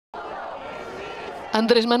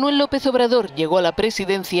Andrés Manuel López Obrador llegó a la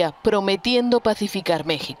presidencia prometiendo pacificar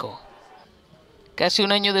México. Casi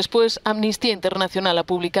un año después, Amnistía Internacional ha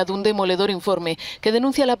publicado un demoledor informe que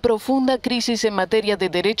denuncia la profunda crisis en materia de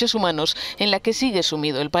derechos humanos en la que sigue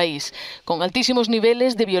sumido el país, con altísimos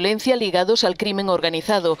niveles de violencia ligados al crimen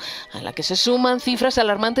organizado, a la que se suman cifras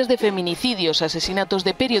alarmantes de feminicidios, asesinatos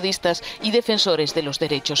de periodistas y defensores de los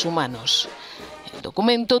derechos humanos. El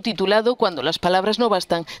documento, titulado "Cuando las palabras no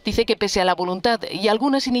bastan", dice que pese a la voluntad y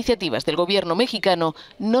algunas iniciativas del gobierno mexicano,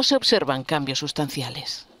 no se observan cambios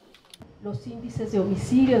sustanciales. Los índices de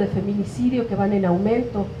homicidio, de feminicidio que van en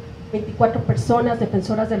aumento, 24 personas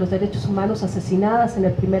defensoras de los derechos humanos asesinadas en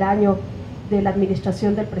el primer año de la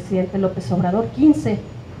administración del presidente López Obrador, 15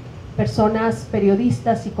 personas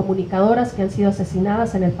periodistas y comunicadoras que han sido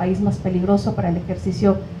asesinadas en el país más peligroso para el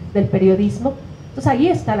ejercicio del periodismo. Entonces ahí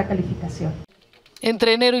está la calificación.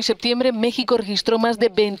 Entre enero y septiembre, México registró más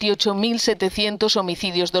de 28.700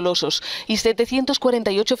 homicidios dolosos y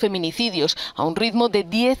 748 feminicidios, a un ritmo de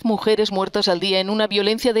 10 mujeres muertas al día en una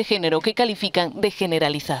violencia de género que califican de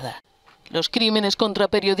generalizada. Los crímenes contra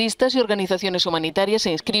periodistas y organizaciones humanitarias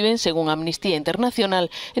se inscriben, según Amnistía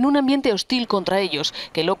Internacional, en un ambiente hostil contra ellos,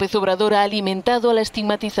 que López Obrador ha alimentado al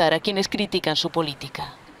estigmatizar a quienes critican su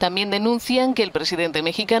política. También denuncian que el presidente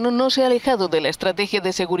mexicano no se ha alejado de la estrategia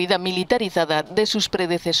de seguridad militarizada de sus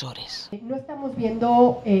predecesores. No estamos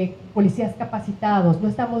viendo policías capacitados, no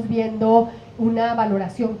estamos viendo una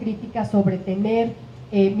valoración crítica sobre tener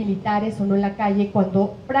militares o no en la calle,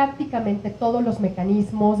 cuando prácticamente todos los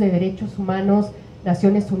mecanismos de derechos humanos,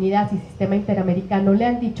 Naciones Unidas y sistema interamericano le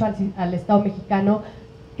han dicho al Estado mexicano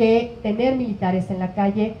que tener militares en la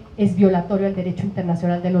calle es violatorio al derecho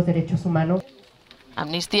internacional de los derechos humanos.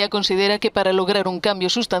 Amnistía considera que para lograr un cambio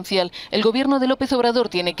sustancial, el gobierno de López Obrador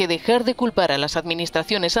tiene que dejar de culpar a las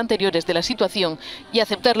administraciones anteriores de la situación y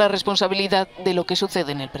aceptar la responsabilidad de lo que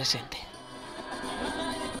sucede en el presente.